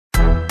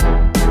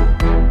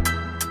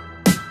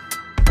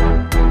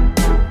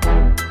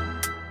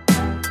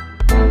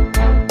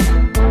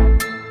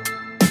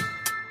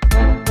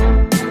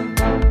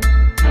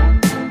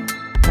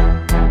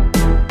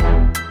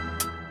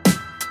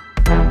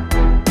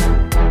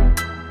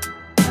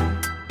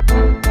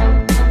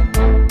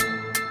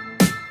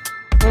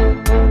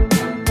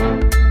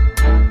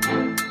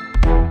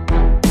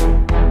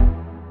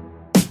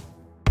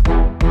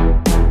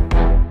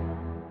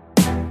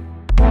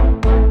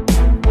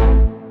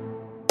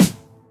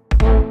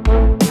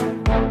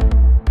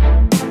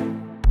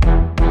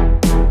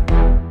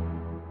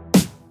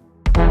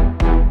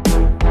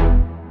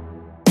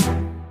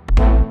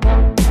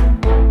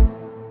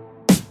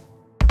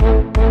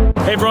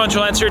everyone,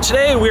 Joanne's here.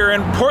 Today we are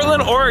in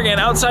Portland, Oregon,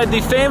 outside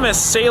the famous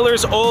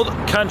Sayler's Old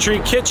Country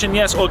Kitchen.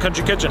 Yes, Old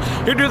Country Kitchen.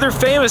 Here to do their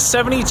famous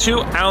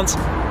 72-ounce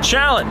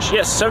challenge.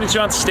 Yes,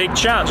 72-ounce steak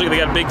challenge. Look, they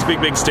got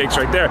big steaks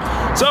right there.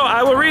 So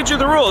I will read you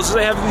the rules.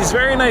 They have these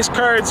very nice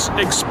cards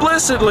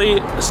explicitly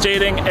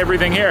stating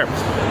everything here.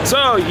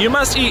 So you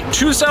must eat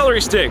 2 celery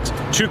sticks,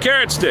 2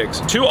 carrot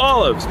sticks, 2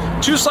 olives,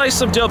 2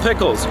 slices of dill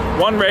pickles,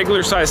 1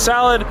 regular size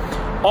salad,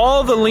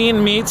 all the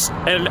lean meats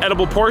and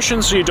edible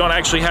portions, so you don't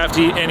actually have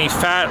to eat any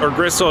fat or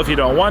gristle if you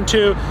don't want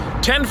to,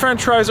 10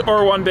 french fries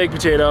or 1 baked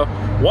potato,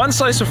 1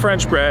 slice of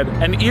French bread,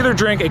 and either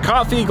drink a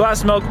coffee, glass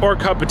of milk, or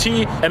cup of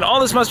tea, and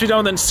all this must be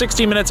done within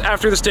 60 minutes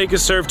after the steak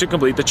is served to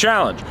complete the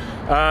challenge.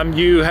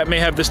 You may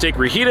have the steak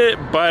reheated,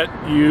 but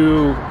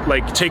you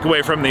take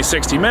away from the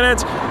 60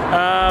 minutes,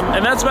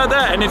 and that's about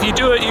that. And if you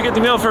do it, you get the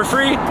meal for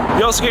free.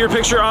 You also get your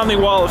picture on the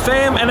Wall of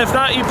Fame, and if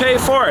not, you pay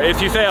for it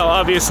if you fail,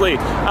 obviously.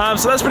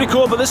 So that's pretty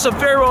cool, but this is a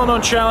very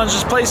well-known challenge.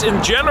 This place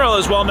in general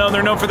is well-known.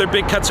 They're known for their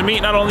big cuts of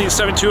meat, not only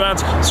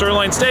 72-ounce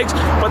sirloin steaks,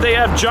 but they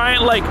have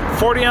giant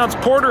 40-ounce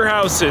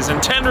porterhouses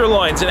and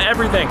tenderloins and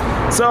everything.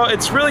 So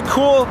it's really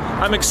cool.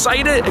 I'm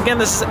excited. Again,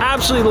 this is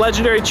absolutely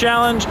legendary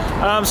challenge.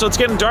 So it's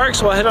getting dark,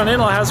 so I'll head on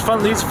in. I'll have some fun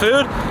with these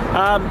food.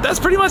 That's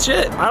pretty much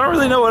it. I don't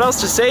really know what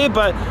else to say,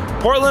 but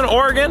Portland,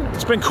 Oregon,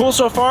 it's been cool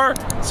so far.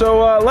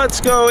 So let's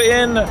go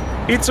in,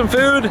 eat some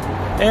food,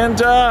 and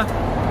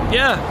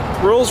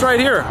yeah, rules right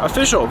here.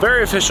 Official,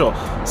 very official.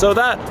 So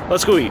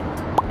let's go eat.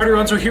 Alright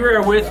everyone, so here we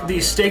are with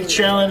the steak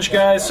challenge,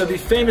 guys. So the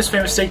famous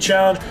steak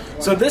challenge.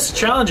 So this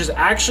challenge has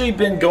actually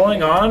been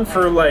going on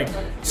for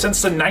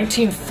since the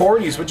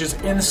 1940s, which is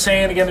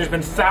insane. Again, there's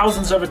been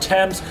thousands of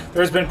attempts.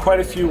 There's been quite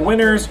a few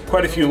winners,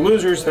 quite a few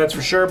losers, that's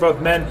for sure,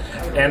 both men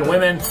and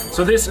women.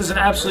 So this is an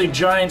absolutely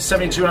giant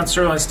 72-ounce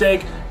sirloin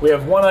steak. We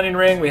have 1 onion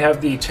ring, we have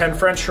the 10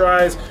 french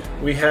fries,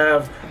 we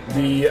have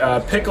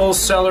the pickles,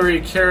 celery,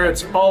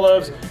 carrots,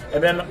 olives,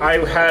 and then I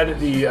had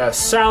the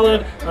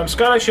salad.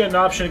 Scott actually had an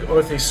option to go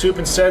with a soup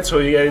instead, so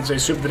he had a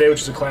soup of the day,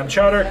 which is a clam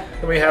chowder.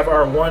 Then we have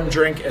our 1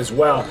 drink as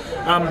well.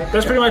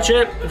 That's pretty much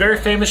it. A very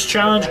famous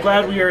challenge.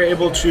 Glad we are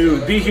able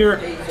to be here.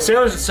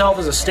 Sayler's itself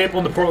is a staple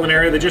in the Portland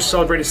area. They just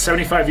celebrated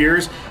 75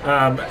 years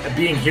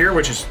being here,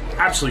 which is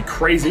absolutely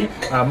crazy.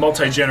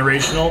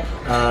 Multi-generational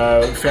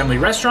family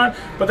restaurant.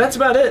 But that's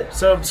about it.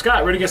 So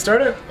Scott, ready to get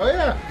started? Oh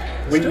yeah.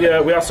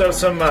 We also have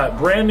some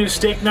brand new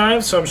steak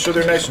knives, so I'm sure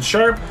they're nice and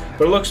sharp,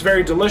 but it looks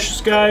very delicious,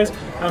 guys.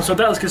 So with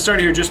that, let's get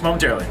started here just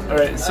momentarily. All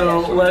right, so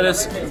let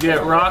us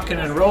get rocking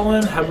and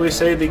rolling. How do we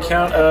say the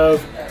count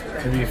of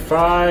maybe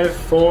 5,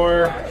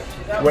 4,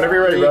 whenever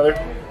you're ready, brother.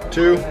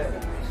 2,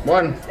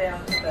 1.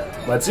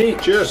 Let's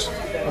eat. Cheers.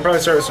 I'll probably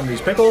start with some of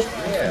these pickles.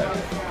 Yeah.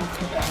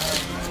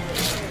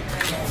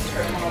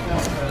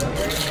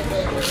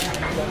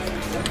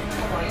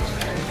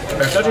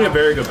 It's actually a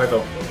very good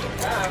pickle.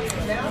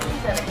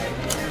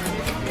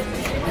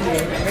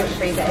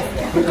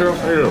 Good girl.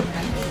 There you go.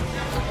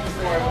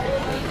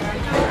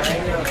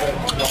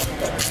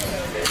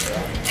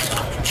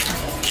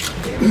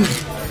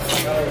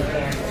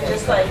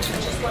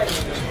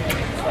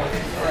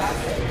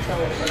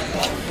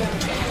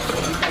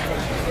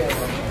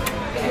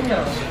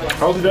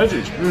 Healthy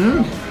veggies.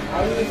 Mm-hmm.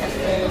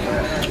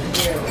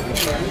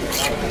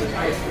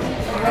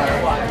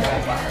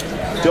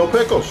 Dill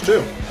pickles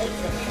too.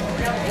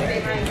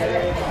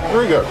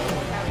 Very good.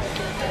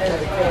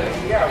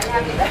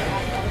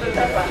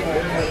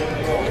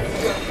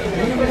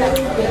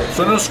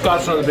 So I know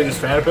Scott's not the biggest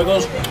fan of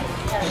pickles.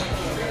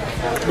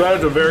 That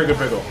is a very good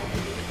pickle.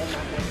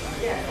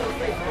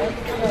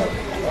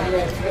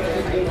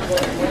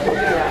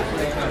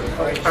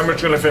 I'm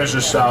just gonna finish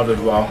this salad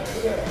as well.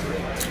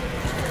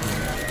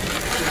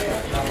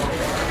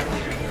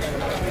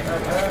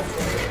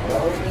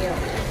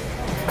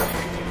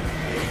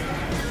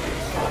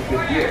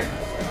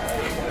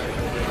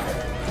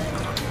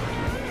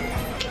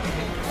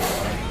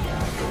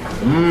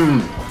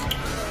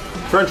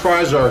 French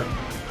fries are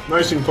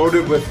nice and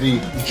coated with the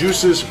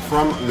juices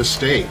from the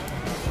steak.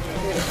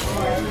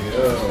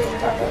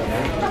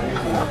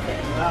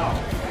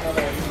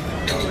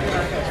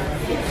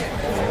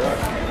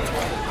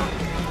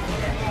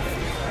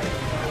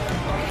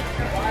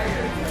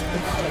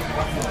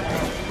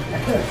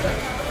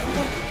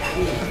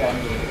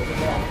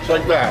 Just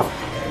like that.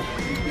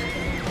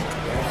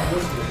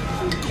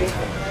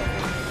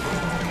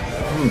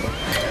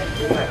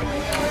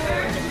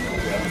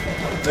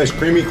 Nice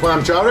creamy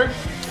clam chowder.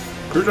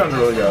 Croutons are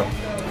really good.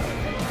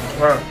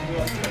 Alright.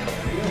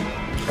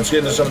 Let's get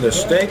into some of this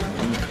steak.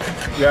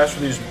 You asked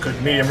for these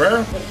cooked medium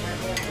rare.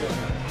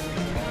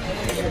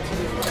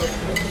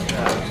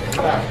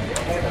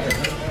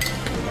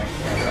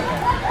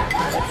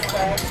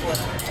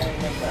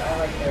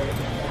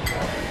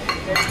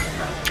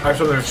 I have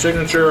some of their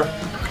signature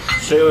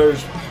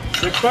Sayler's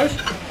steak spice.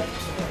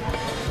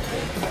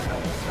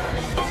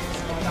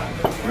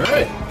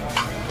 Alright.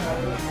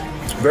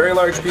 Very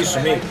large piece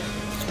of meat.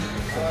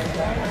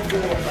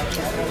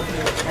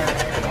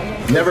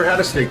 Never had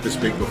a steak this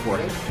big before.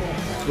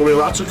 There'll be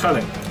lots of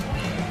cutting.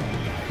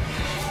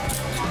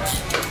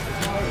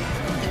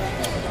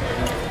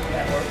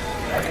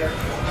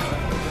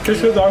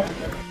 Tastes good though.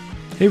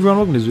 Hey everyone,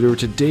 welcome to this video.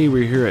 Today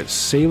we're here at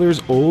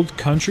Sayler's Old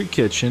Country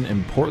Kitchen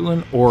in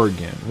Portland,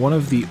 Oregon. One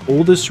of the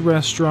oldest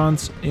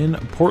restaurants in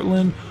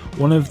Portland,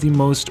 one of the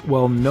most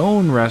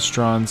well-known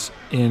restaurants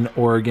in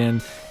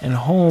Oregon, and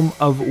home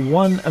of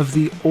one of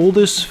the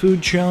oldest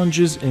food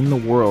challenges in the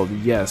world.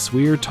 Yes,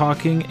 we are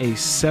talking a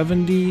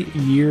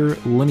 70-year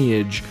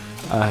lineage,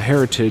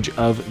 heritage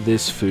of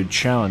this food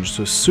challenge.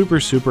 So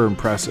super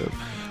impressive.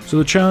 So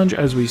the challenge,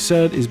 as we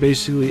said, is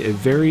basically a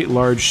very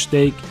large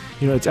steak.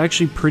 You know, it's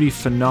actually pretty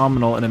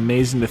phenomenal and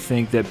amazing to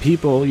think that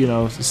people,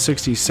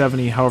 60,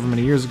 70, however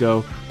many years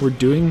ago, were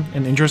doing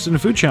and interested in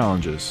food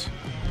challenges.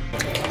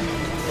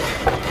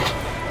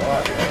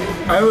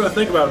 I don't really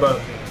think about it,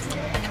 but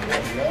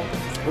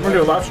we're gonna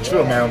do lots of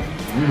chili, man.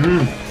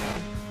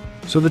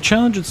 So the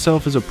challenge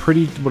itself is a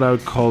pretty, what I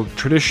would call,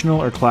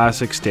 traditional or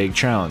classic steak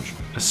challenge.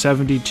 A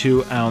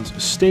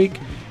 72-ounce steak.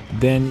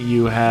 Then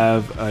you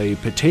have a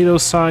potato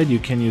side. You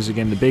can use,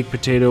 again, the baked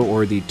potato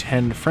or the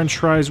 10 french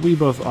fries. We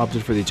both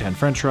opted for the 10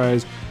 french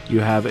fries. You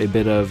have a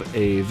bit of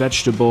a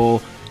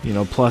vegetable,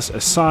 plus a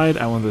side.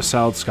 I went with a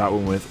salad. Scott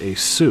went with a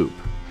soup.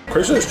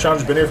 Crazy, this challenge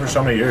has been here for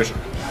so many years.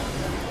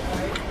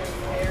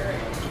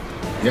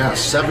 Yeah,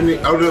 70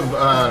 out of,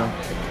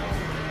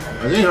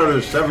 I think out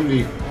of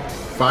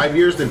 75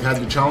 years, they've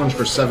had the challenge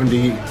for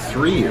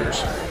 73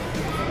 years.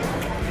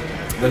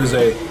 That is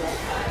a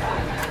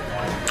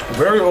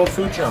very old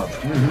food challenge.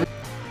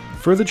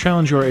 For the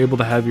challenge, you are able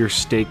to have your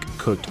steak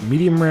cooked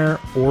medium rare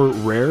or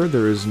rare.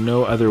 There is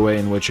no other way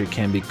in which it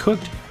can be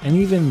cooked, and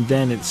even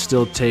then it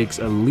still takes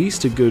at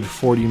least a good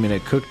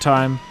 40-minute cook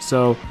time.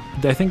 So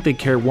I think they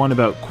care, one,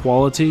 about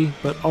quality,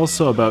 but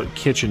also about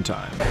kitchen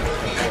time.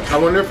 I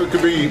wonder if it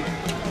could be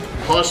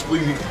possibly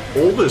the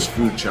oldest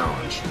food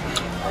challenge.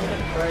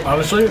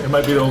 Honestly, it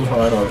might be the oldest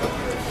one I know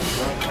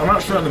of. I'm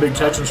not sure on the big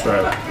Texan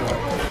style.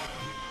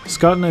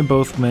 Scott and I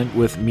both went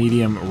with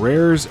medium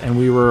rares, and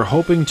we were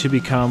hoping to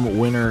become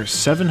winner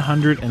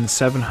 700 and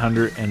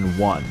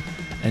 701.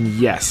 And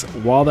yes,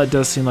 while that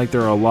does seem like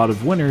there are a lot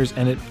of winners,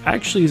 and it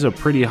actually is a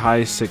pretty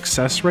high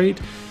success rate,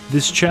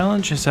 this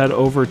challenge has had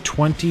over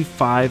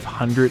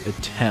 2,500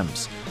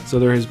 attempts. So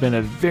there has been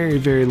a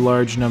very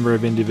large number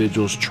of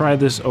individuals try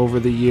this over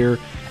the year,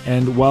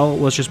 and well,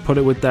 let's just put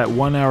it with that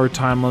 1 hour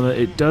time limit,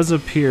 it does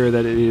appear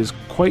that it is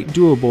quite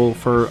doable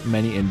for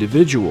many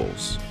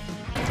individuals.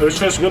 It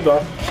tastes good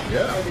though.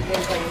 Yeah.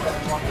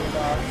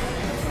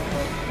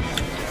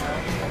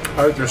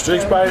 I like their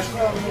steak spice.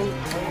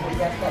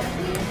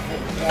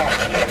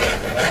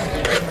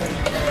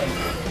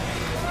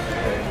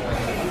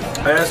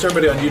 I asked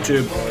everybody on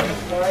YouTube,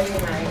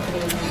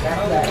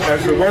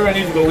 actually, where do I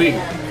need to go eat?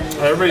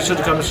 And everybody said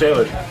to come to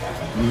Sayler.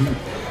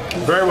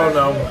 Very well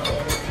known.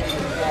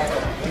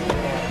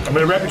 I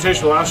mean, a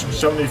reputation lasts for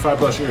 75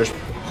 plus years.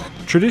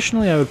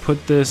 Traditionally, I would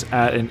put this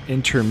at an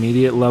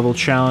intermediate level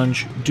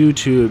challenge due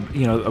to,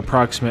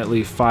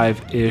 approximately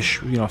 5-ish,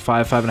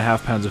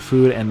 5.5 pounds of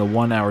food and the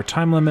 1 hour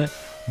time limit.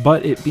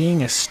 But it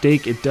being a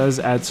steak, it does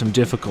add some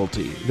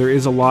difficulty. There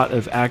is a lot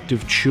of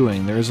active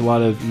chewing. There is a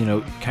lot of,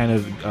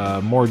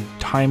 more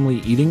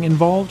timely eating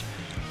involved.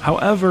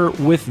 However,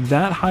 with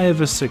that high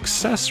of a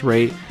success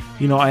rate,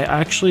 I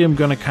actually am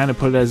going to kind of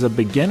put it as a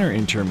beginner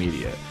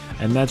intermediate.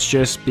 And that's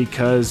just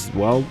because,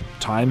 well,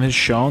 time has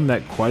shown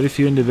that quite a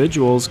few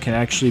individuals can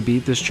actually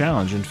beat this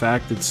challenge. In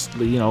fact, it's,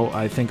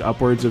 I think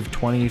upwards of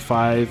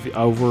 25,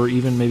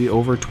 maybe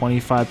over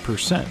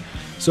 25%.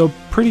 So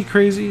pretty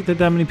crazy that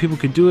many people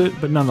could do it,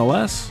 but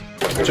nonetheless.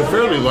 It's a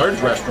fairly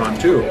large restaurant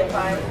too.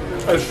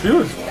 It's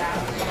huge.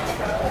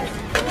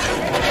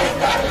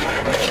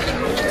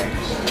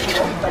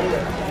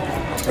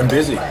 And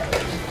busy.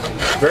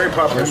 Very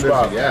popular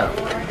spot. Yeah.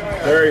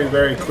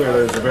 Very clear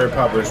that it's a very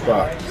popular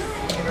spot.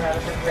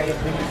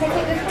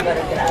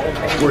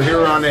 We're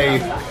here on a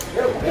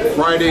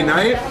Friday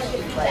night,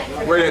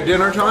 right at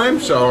dinner time,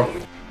 so.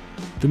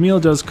 The meal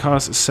does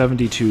cost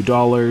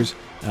 $72,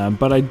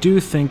 but I do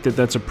think that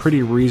that's a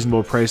pretty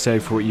reasonable price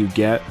tag for what you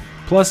get.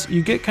 Plus,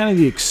 you get kind of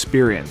the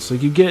experience.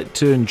 Like, you get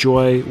to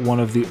enjoy one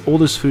of the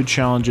oldest food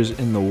challenges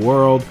in the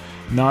world.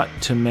 Not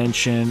to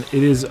mention,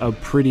 it is a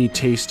pretty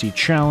tasty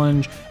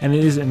challenge, and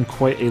it is in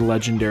quite a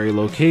legendary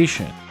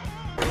location.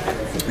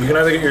 You can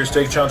either get your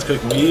steak challenge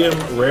cooked medium,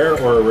 rare,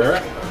 or a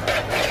rare.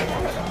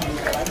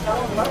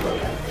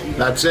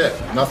 That's it.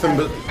 Nothing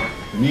but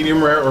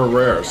medium rare or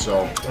rare,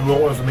 so. And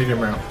what was the medium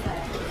rare?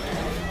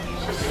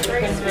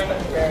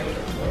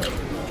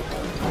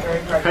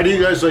 How do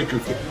you guys like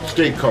your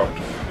steak cooked?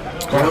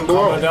 Comment Comment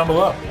below. down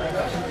below.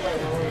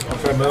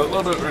 Okay, a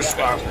little bit of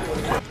Scott.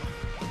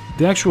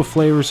 The actual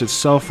flavors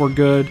itself were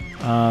good.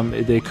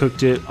 They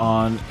cooked it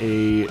on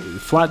a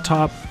flat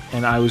top,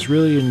 and I was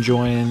really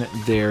enjoying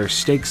their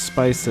steak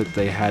spice that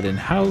they had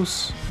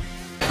in-house.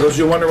 For those of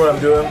you who wonder what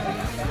I'm doing,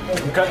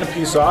 I'm cutting a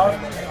piece off,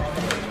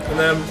 and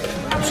then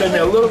I'm saving me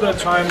a little bit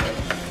of time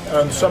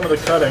on some of the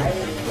cutting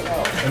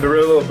into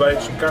really little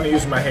bites. I'm kind of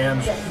using my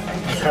hands,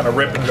 just kind of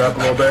ripping it up a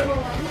little bit.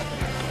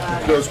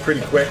 It goes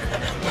pretty quick.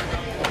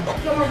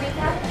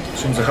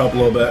 Seems to help a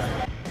little bit.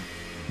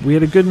 We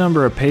had a good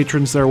number of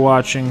patrons there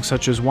watching,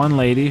 such as one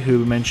lady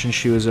who mentioned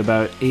she was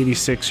about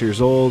 86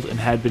 years old and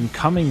had been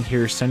coming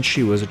here since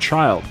she was a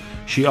child.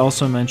 She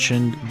also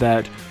mentioned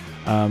that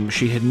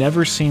she had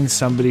never seen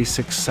somebody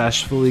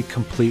successfully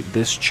complete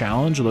this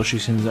challenge, although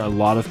she's seen a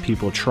lot of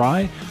people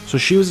try, so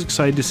she was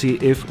excited to see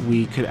if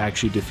we could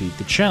actually defeat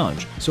the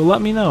challenge. So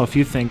let me know if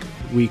you think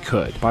we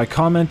could, by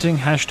commenting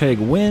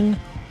 #win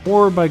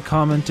or by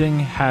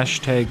commenting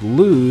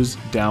 #lose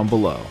down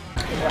below.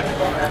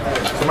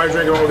 So my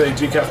drink went with a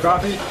decaf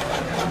coffee.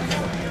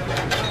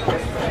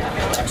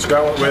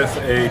 Scott went with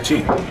a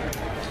tea.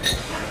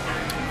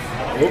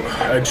 Oop,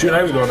 I had 2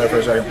 knives going there for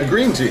a second. A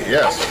green tea,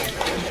 yes.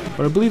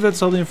 But I believe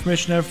that's all the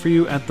information I have for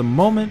you at the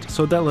moment.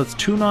 So with that, let's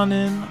tune on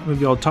in.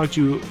 Maybe I'll talk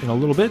to you in a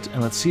little bit,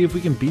 and let's see if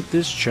we can beat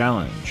this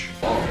challenge.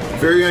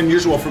 Very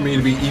unusual for me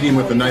to be eating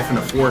with a knife and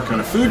a fork on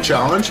a food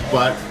challenge,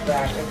 but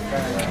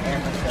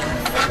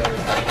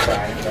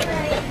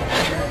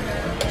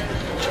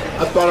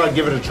I thought I'd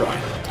give it a try.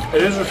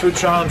 It is a food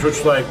challenge,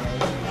 which like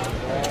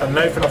a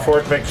knife and a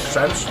fork makes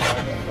sense,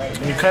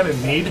 and you kind of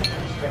need,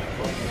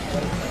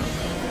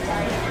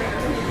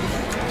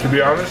 to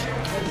be honest.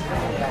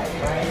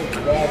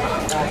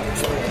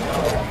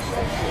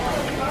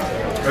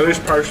 At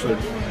least partially.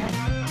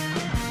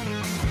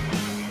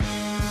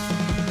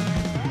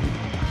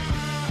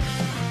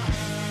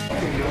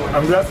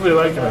 I'm definitely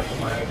liking it.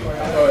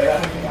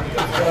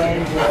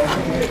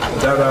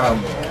 That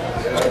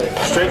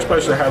steak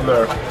spice they have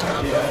there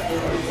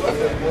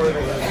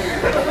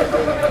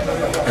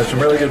has some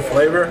really good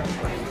flavor.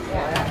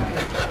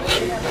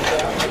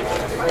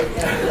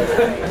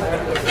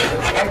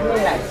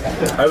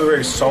 I have a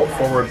very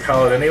salt-forward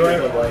palate anyway,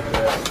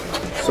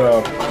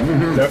 so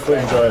definitely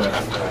enjoying it.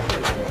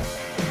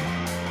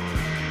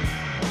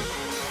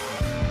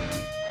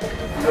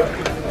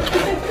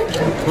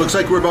 Looks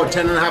like we're about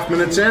 10.5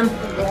 minutes in.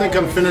 I think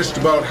I'm finished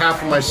about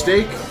half of my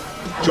steak.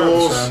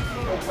 Joel's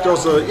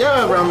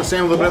around the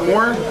same, a little bit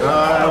more.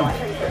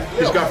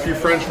 He's got a few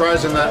French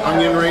fries and that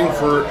onion ring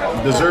for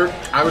dessert.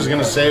 I was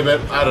gonna save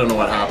it. I don't know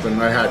what happened.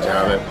 I had to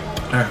have it.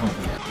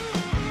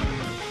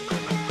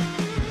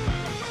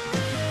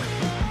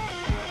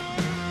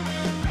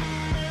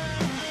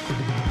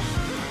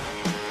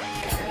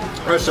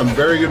 There's some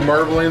very good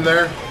marbling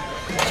there.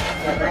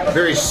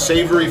 Very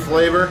savory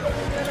flavor.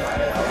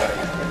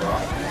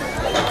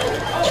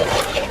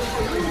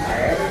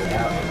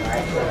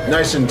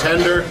 Nice and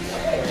tender.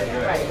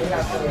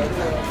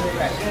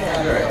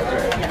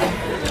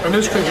 And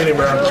this cooked medium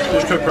brown.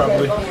 This cooked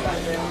properly.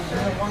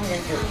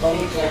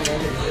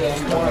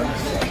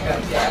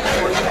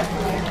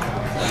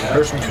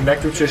 There's some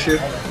connective tissue.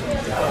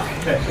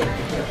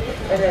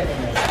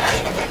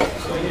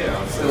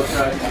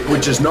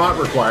 Which is not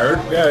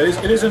required. Yeah,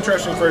 it is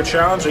interesting for a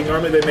challenge. Like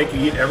normally they make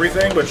you eat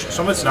everything, but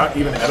some of it's not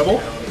even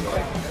edible.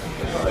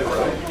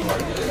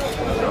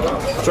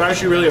 So I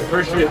actually really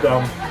appreciate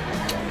how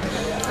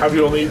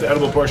you only eat the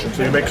edible portion,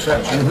 so it makes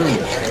sense.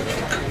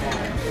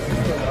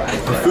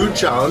 A food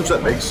challenge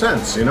that makes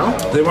sense, you know?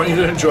 They want you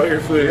to enjoy your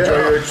food, enjoy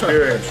your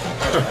experience.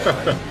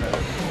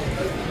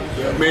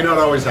 May not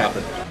always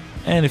happen.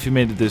 And if you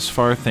made it this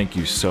far, thank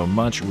you so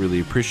much. Really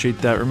appreciate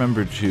that.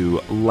 Remember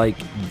to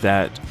like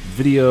that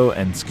video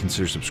and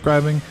consider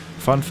subscribing.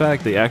 Fun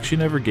fact, they actually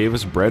never gave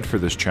us bread for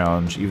this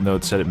challenge, even though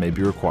it said it may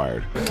be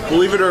required.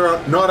 Believe it or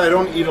not, I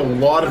don't eat a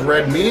lot of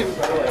red meat,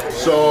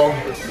 so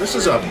this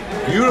is a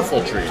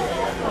beautiful treat.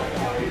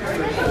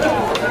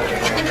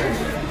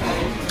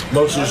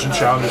 Most of these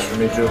challenges for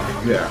me too.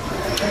 Yeah.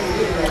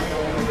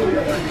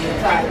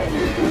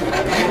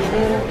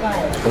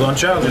 Well, on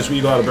challenges, we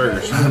eat a lot of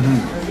burgers.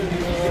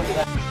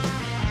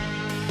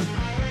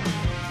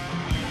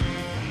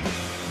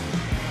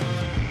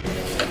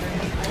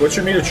 What's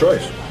your meat of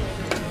choice?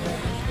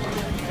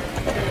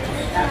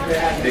 I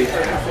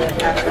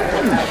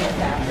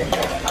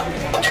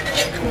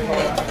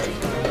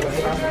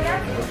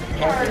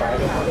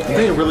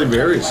think it really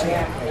varies.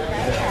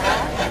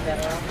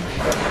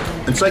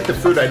 It's like the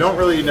food. I don't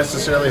really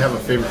necessarily have a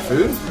favorite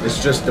food. It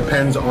just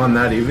depends on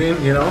that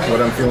evening, you know,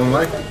 what I'm feeling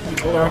like.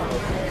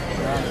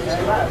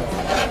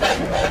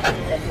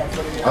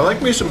 I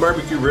like me some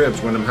barbecue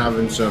ribs when I'm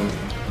having some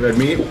red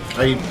meat.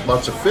 I eat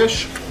lots of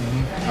fish.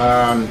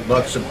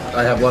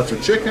 I have lots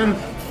of chicken.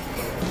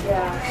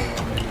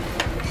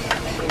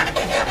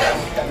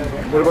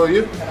 What about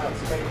you?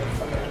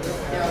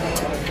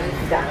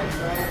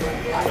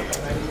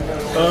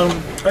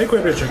 I eat quite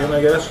a bit of chicken,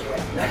 I guess.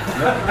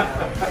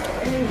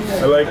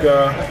 I like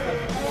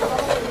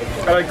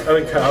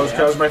cows.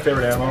 Cows are my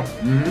favorite animal.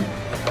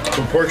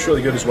 But pork's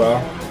really good as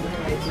well.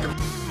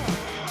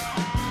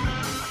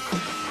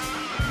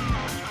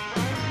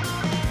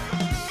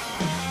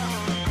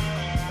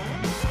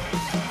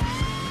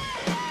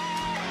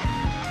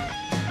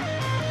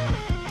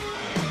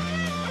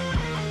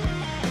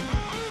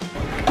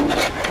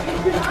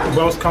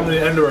 Both come to the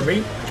end of our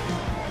meat.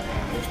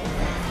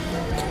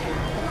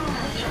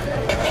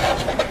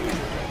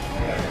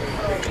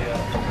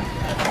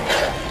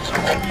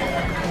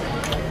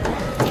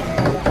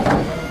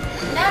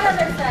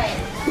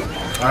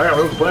 Alright,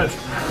 we're playing.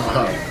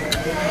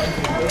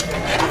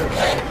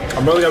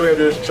 I'm really happy to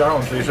do this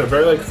challenge. It's a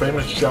very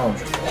famous challenge.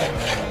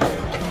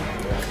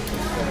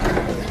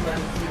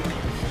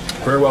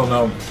 Very well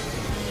known.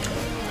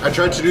 I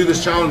tried to do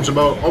this challenge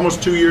about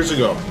almost 2 years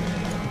ago.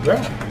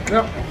 Yeah.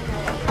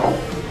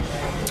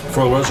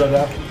 For the world shut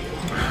down.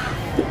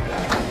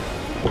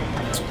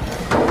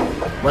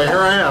 But here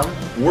I am,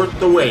 worth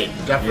the wait.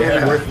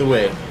 Definitely worth the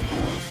wait.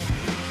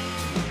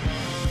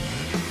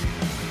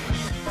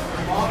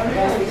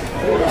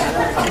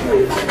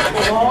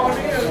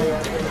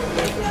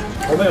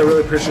 One thing I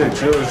really appreciate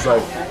too is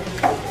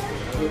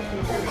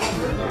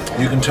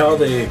you can tell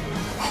they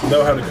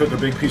know how to cook a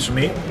big piece of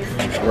meat.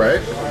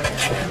 Right?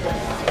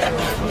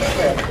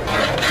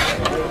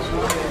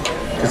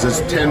 Because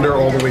it's tender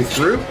all the way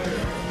through.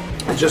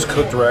 It's just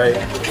cooked right.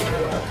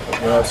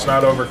 It's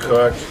not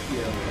overcooked.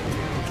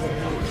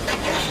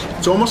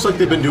 It's almost like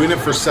they've been doing it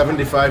for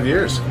 75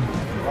 years.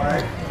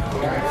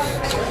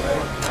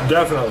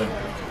 Definitely.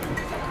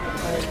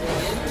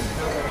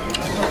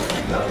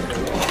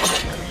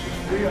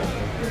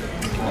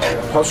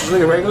 Plus, it's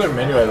like a regular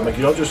menu item.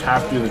 You don't just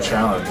have to do the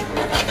challenge.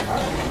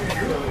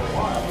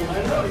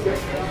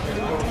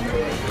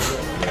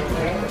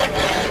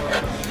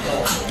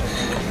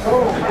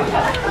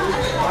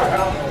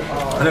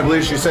 And I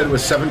believe she said it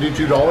was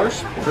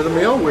 $72 for the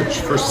meal, which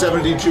for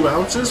 72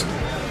 ounces,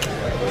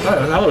 That's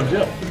a hell of a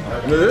deal.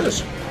 it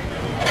is.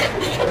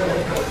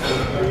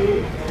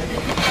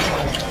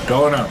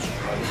 $1 an ounce.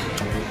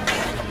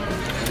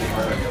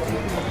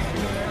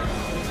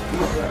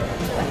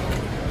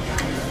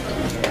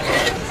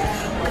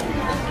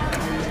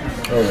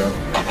 Oh yeah.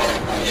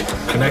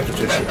 Connective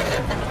tissue.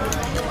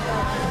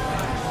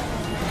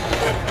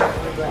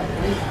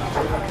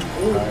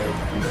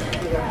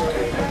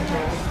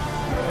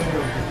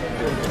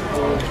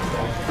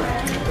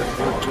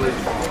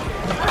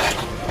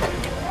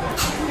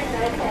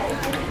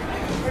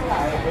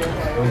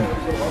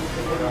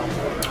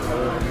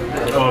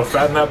 Oh,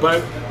 fat in that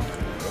bite?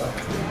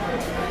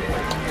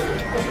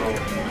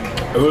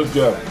 It was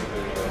good.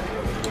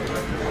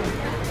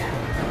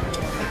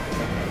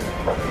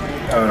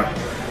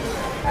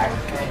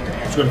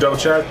 Just gonna double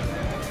check.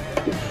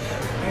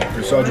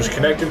 It's all just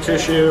connective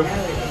tissue.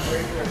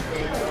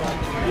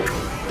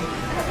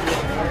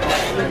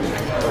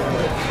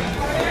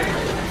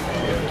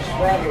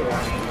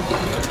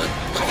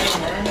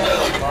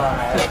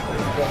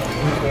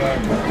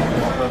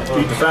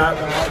 Eat the fat,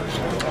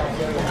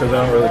 because I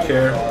don't really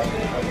care.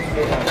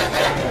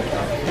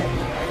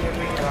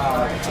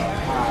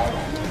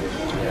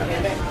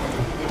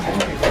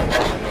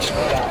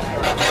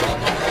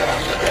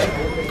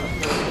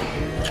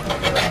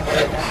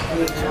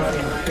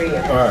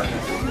 Alright,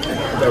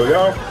 there we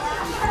go. I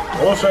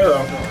will say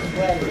though,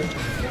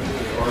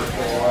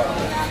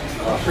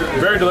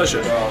 very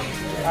delicious.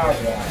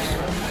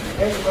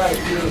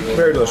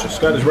 Very delicious.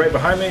 Scott is right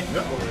behind me.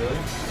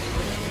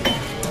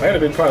 I had a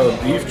big pile of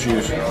beef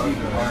juice. To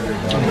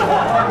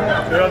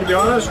be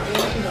honest,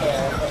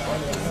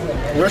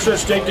 the rest of the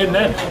steak didn't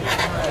end.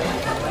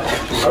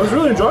 I was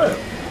really enjoying it.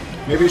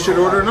 Maybe you should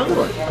order another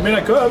one. I mean,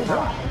 I could.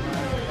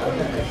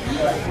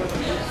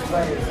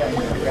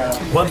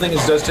 One thing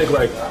is, it does take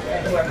a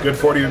good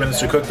 40 minutes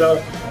to cook though.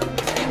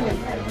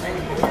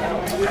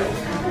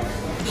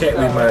 Can't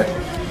leave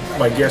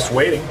my guests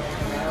waiting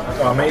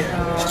on me.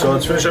 So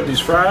let's finish up these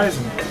fries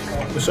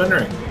and the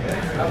centering.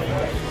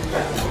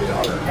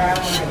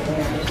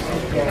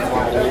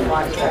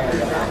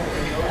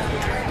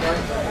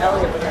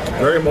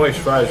 Very moist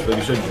fries, like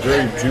you said,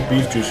 very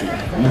beef juicy.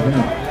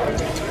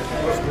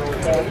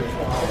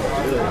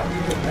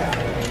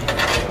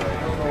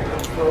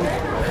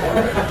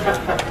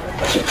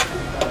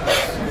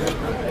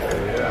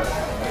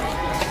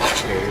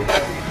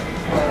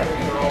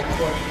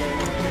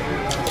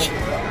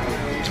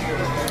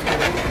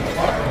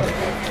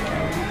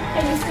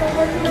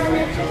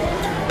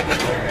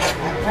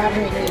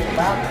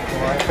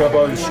 Grab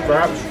all these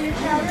scraps.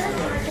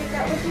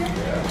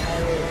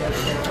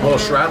 A little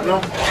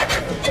shrapnel.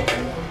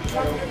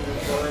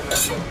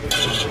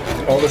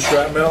 All the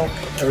shrapnel,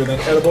 everything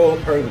edible,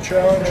 part of the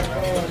challenge.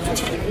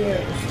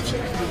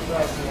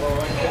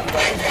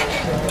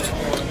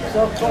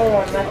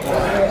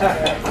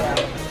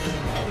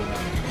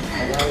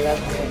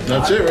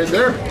 That's it right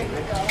there.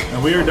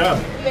 And we are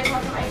done.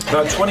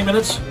 About 20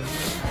 minutes.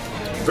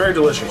 Very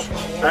delicious.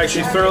 I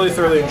actually thoroughly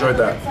enjoyed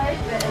that.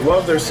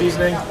 Love their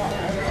seasoning.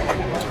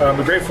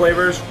 The great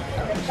flavors.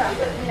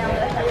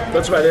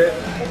 That's about it.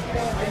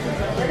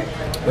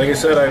 Like I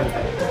said,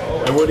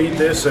 I would eat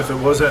this if it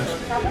wasn't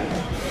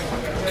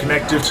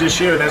connective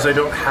tissue, and as I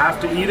don't have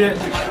to eat it,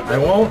 I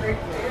won't.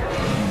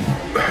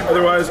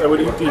 Otherwise, I would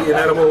eat the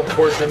inedible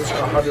portions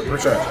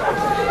 100%.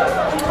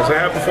 As I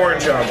have before in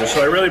challenges,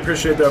 so I really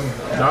appreciate them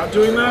not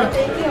doing that.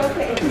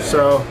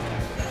 So,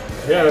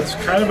 yeah, that's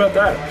kind of about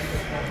that.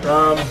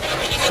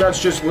 Scott's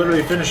just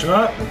literally finishing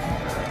up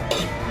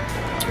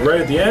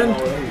right at the end,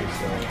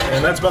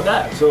 and that's about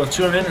that. So let's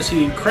tune in as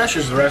he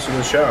crushes the rest of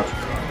this challenge.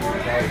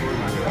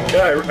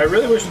 Yeah, I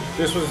really wish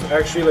this was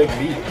actually like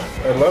meat.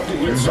 I'd love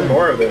to eat some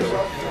more of this.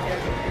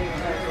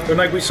 And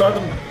like we saw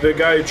the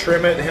guy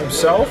trim it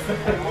himself.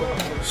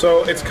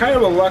 So it's kind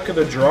of a luck of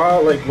the draw,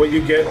 like what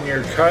you get in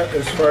your cut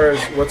as far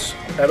as what's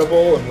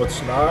edible and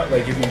what's not,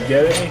 like if you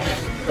get any.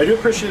 I do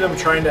appreciate them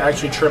trying to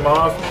actually trim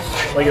off,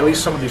 like at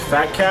least some of the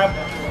fat cap,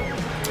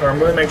 or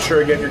really make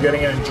sure, again, you're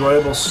getting an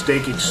enjoyable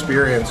steak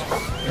experience.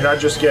 You're not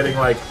just getting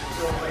like,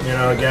 you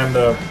know, again,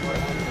 the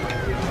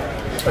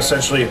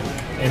essentially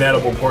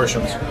inedible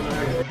portions.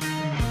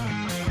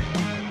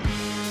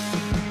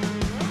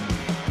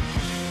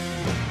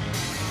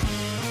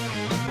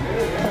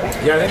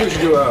 Yeah, I think we should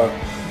do a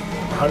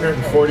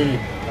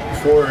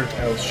 144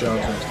 ounce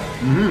challenge next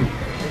time.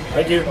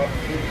 Thank you.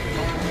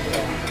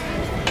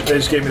 They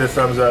just gave me the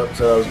thumbs up,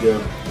 so that was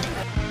good.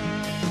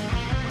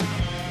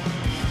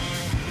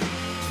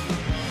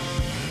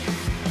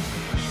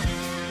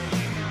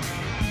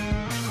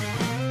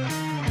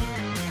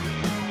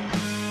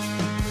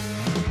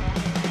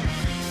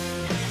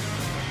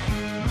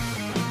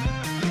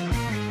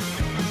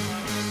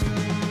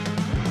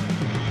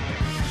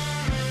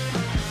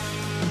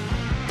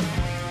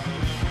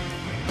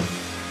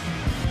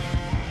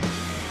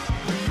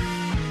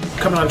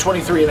 Coming on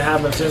 23 and a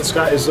half minutes in,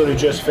 Scott is literally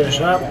just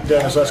finishing up,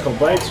 down his last couple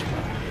bites.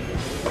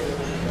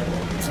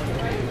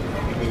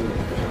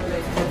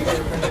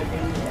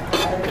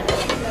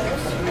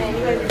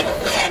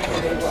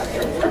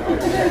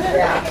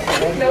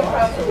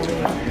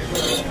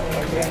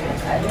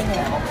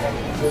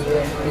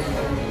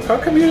 How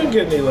come you didn't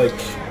get any, like,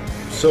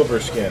 silver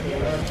skin?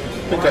 I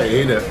think I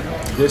ate it.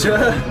 Did you?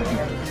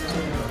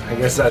 I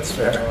guess that's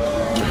fair.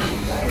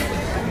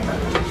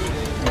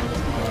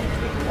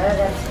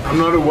 I'm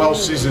not a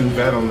well-seasoned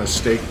vet on the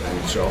steak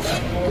thing, so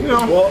you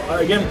know. Well,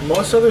 again,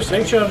 most other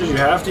steak challenges you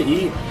have to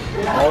eat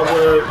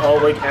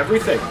all like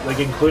everything, like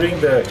including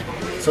the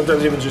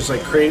sometimes even just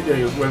like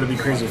crazy, whether it be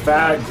crazy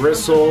fat,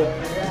 gristle,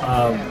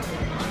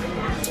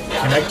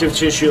 connective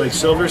tissue like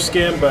silver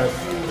skin. But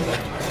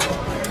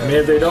I mean,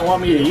 if they don't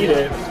want me to eat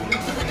it,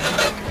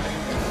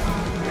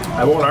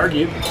 I won't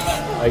argue.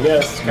 I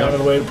guess kind of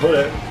the way to put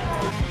it.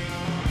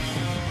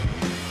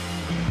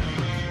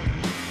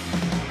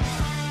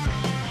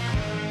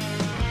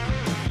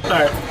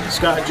 Alright,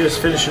 Scott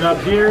just finishing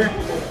up here.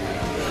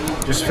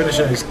 Just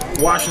finishing his,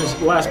 washing his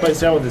last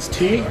bites down with his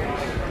tea.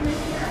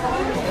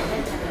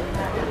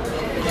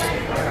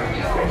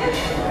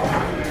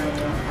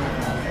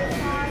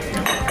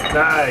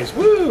 Nice,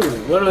 woo!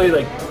 Literally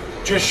like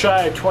just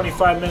shy of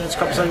 25 minutes,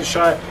 couple seconds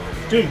shy.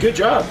 Dude, good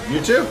job. You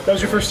too. That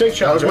was your first steak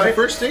challenge, That was right? my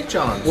first steak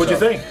challenge. What'd you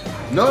think?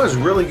 No, it was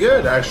really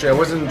good, actually. I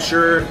wasn't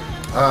sure,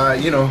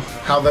 you know,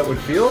 how that would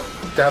feel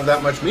to have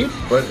that much meat,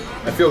 but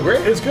I feel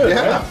great. It's good,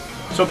 yeah. right?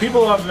 So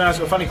people often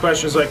ask a funny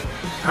question is like,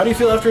 how do you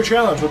feel after a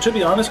challenge? Well, to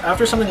be honest,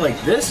 after something like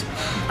this,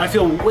 I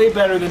feel way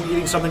better than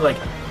eating something like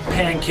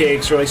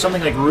pancakes or like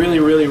something like really,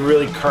 really,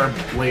 really carb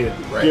laden.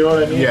 Right. You know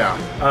what I mean? Yeah.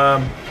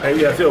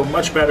 I feel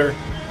much better.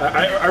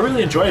 I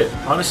really enjoyed it,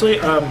 honestly.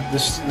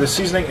 The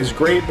seasoning is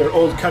great. They're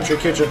Old Country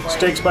Kitchen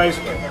steak spice.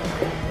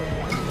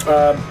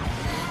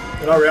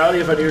 In all reality,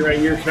 if I knew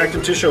your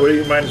connective tissue, I would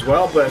eat mine as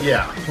well, but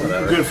Yeah,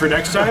 whatever. good for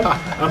next time.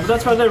 But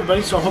that's about it,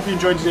 everybody. So I hope you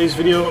enjoyed today's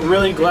video.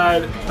 Really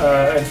glad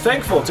and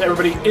thankful to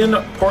everybody in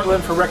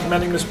Portland for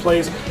recommending this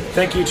place.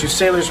 Thank you to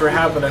Sailors for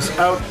having us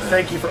out.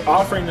 Thank you for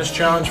offering this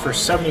challenge for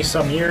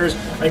 70-some years.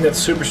 I think that's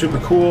super, super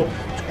cool.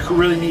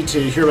 Really need to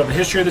hear about the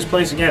history of this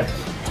place. Again,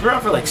 it's been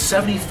around for like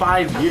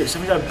 75 years,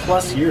 75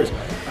 plus years.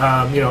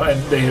 You know,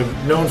 and they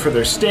have known for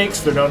their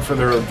steaks. They're known for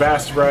their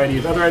vast variety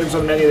of other items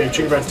on the menu. They have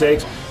chicken fried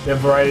steaks. They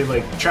have a variety of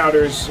like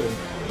chowders,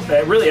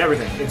 and really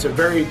everything. It's a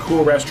very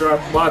cool restaurant.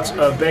 Lots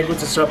of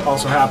banquets and stuff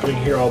also happening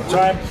here all the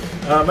time.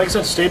 Like I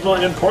said, staple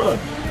in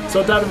Portland. So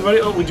with that,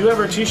 everybody, we do have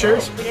our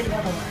t-shirts.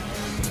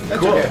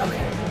 Cool.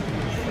 Okay.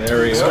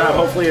 There we Scott go.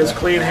 hopefully has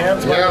clean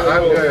hands. Yeah,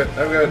 I've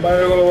got Mine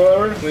are a little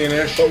lower.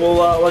 cleanish. But we'll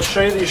let's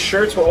show you these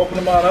shirts. We'll open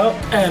them on up,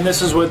 and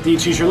this is what the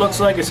t-shirt looks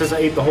like. It says I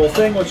ate the whole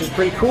thing, which is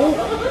pretty cool.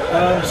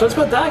 So that's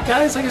about that,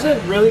 guys. Like I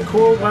said, really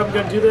cool. Glad we're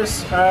gonna do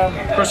this.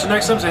 Of course, the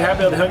next time, say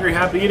happy, healthy, hungry,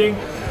 happy eating.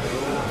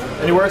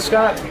 Any words,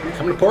 Scott?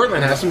 Come to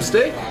Portland, have some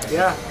steak.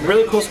 Yeah,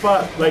 really cool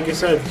spot. Like I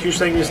said, huge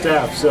thank you to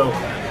staff. So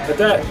at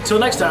that, until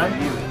next time,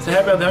 say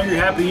happy, healthy, hungry,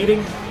 happy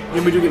eating.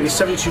 And we do get these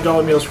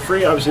 $72 meals for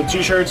free, obviously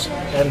t-shirts,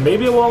 and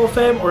maybe a wall of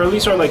fame, or at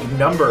least our like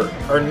number.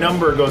 Our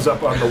number goes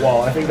up on the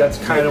wall. I think that's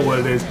kind of what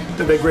it is.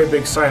 That great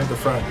big sign at the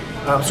front.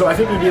 So I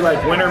think we'd be like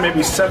winner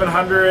maybe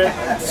 700,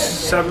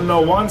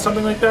 701,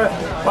 something like that.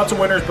 Lots of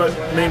winners, but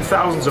name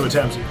thousands of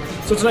attempts.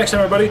 So until next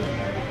time, everybody.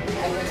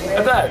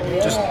 At that,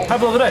 just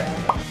have a lovely day.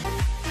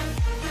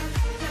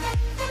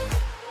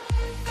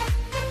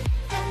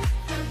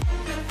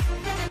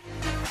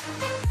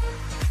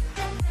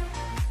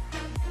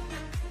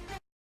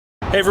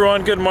 Hey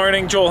everyone, good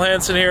morning. Joel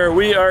Hansen here.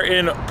 We are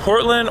in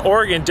Portland,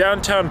 Oregon,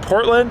 downtown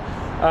Portland.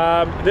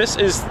 This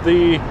is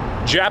the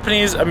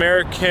Japanese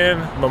American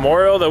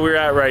Memorial that we're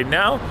at right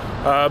now.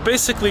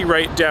 Basically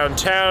right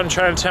downtown.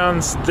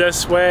 Chinatown's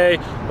this way,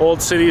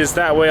 Old City is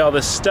that way, all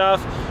this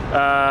stuff.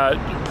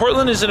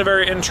 Portland is in a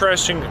very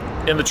interesting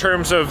in the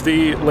terms of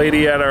the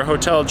lady at our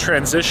hotel,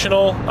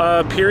 transitional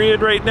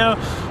period right now.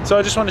 So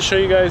I just want to show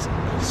you guys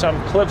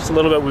some clips a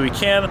little bit when we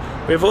can.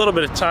 We have a little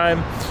bit of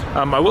time.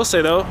 I will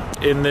say though,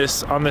 on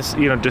this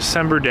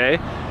December day,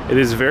 it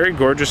is very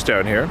gorgeous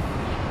down here.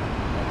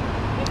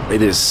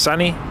 It is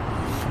sunny.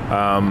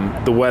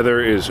 The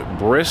weather is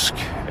brisk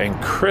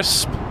and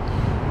crisp.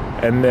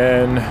 And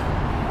then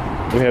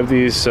we have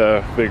these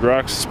big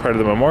rocks as part of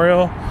the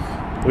memorial.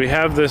 We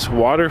have this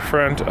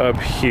waterfront up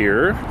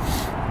here,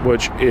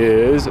 which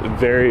is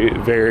very,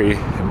 very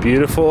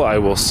beautiful, I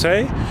will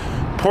say.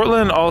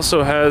 Portland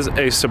also has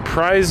a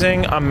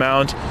surprising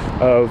amount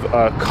of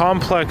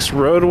complex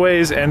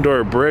roadways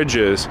and/or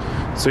bridges.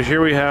 So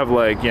here we have,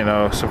 like, you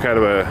know, some kind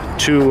of a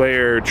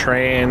 2-layer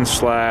train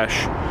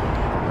slash,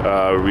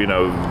 you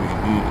know,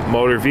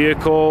 motor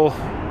vehicle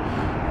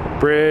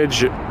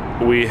bridge.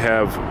 We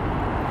have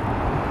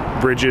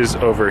bridges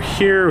over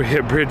here. We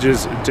have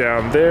bridges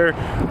down there.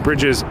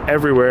 Bridges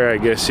everywhere, I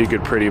guess you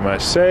could pretty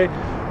much say.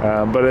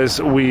 But as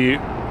we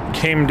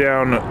came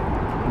down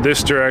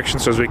this direction,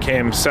 so as we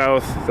came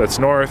south, that's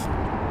north,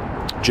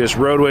 just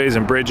roadways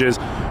and bridges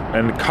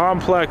and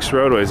complex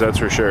roadways, that's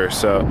for sure.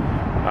 So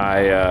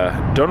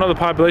I don't know the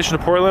population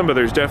of Portland, but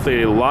there's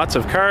definitely lots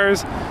of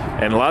cars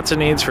and lots of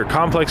needs for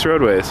complex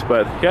roadways.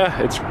 But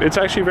yeah, it's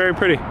actually very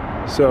pretty.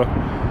 So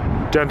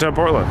downtown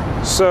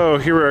Portland. So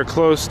here we are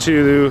close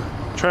to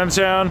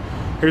Chinatown.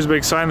 Here's a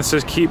big sign that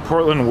says "Keep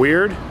Portland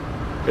Weird."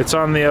 It's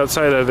on the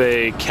outside of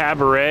a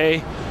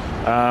cabaret.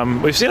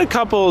 We've seen a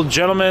couple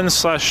gentlemen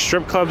slash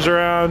strip clubs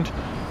around.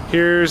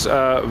 Here's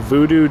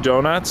Voodoo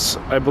Donuts.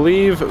 I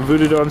believe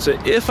Voodoo Donuts,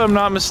 if I'm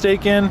not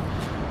mistaken,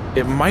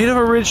 it might have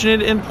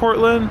originated in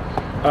Portland.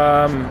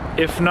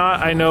 If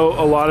not, I know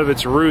a lot of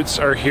its roots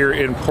are here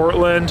in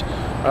Portland.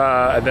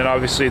 And then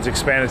obviously it's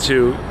expanded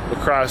to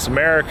across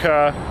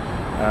America.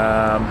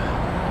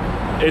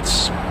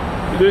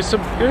 There's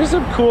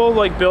some cool,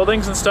 like,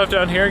 buildings and stuff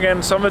down here.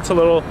 Again, some of it's a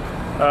little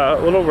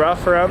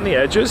rough around the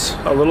edges,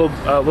 a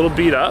little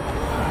beat up.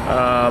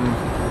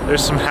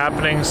 There's some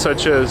happenings,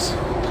 such as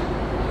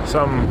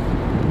some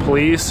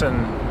police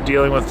and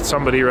dealing with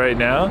somebody right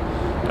now.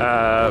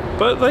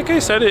 But like I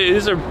said,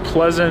 it's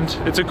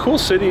a cool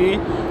city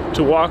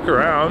to walk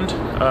around.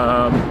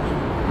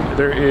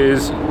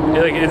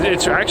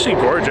 It's actually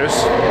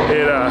gorgeous.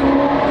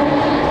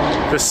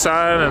 The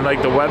sun and,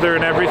 like, the weather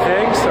and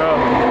everything. So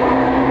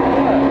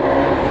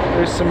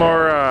there's some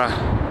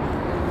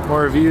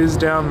more views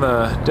down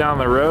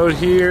the road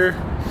here,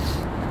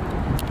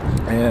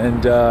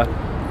 and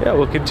yeah,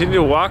 we'll continue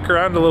to walk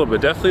around a little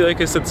bit. Definitely,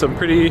 like I said, some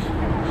pretty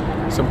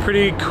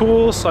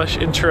cool slash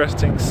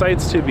interesting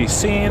sights to be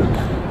seen,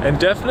 and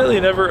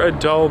definitely never a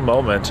dull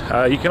moment.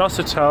 You can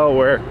also tell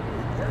where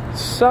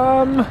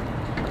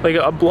like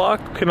a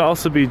block can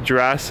also be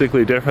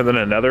drastically different than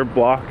another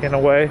block in a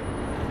way,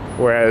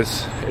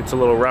 whereas it's a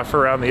little rough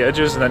around the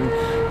edges, and then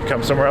you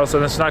come somewhere else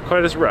and it's not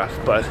quite as rough.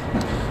 But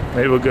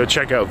maybe we'll go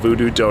check out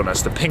Voodoo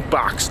Donuts, the pink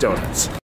box donuts.